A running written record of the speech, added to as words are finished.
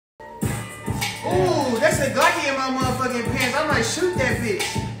might shoot that bitch.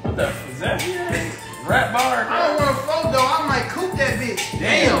 What the fuck is that? Rap bar. I don't want to fold though. I might coop that bitch.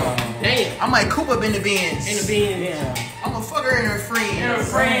 Damn. I might coop up in the bins. Yeah. I'm gonna fuck her and her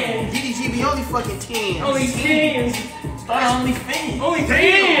friends. DDG be only fucking 10. Only 10. Start only fans. Only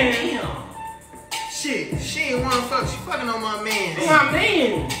 10. Shit, she ain't wanna fuck. She fucking on my man.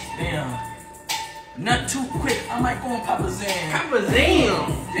 Damn. Not too quick. I might go on Papa Zan.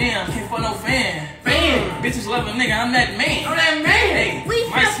 Damn, can't fuck no fan. Bitches love a nigga. I'm that man. Hey, We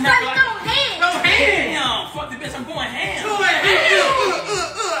might still smack fuck like no hands. Damn, fuck the bitch. I'm going ham.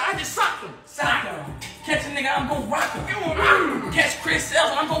 I just socked him. Catch a nigga, I'm gon' rock him. Catch Chris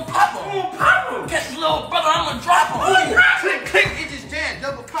Sales, I'm gon' pop him. Catch his little brother, I'm gon' drop him. Click, it just jammed,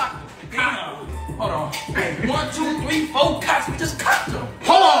 double cocked him. Damn. Hold on. 1, 2, 3, 4 cops, we just cocked him.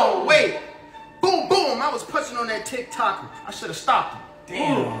 Hold on, wait. Boom, boom. I was punching on that TikToker. I should have stopped him.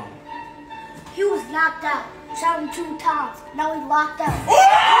 Damn. He was knocked out. Shot him 2 times. Now he locked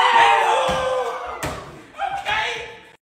out.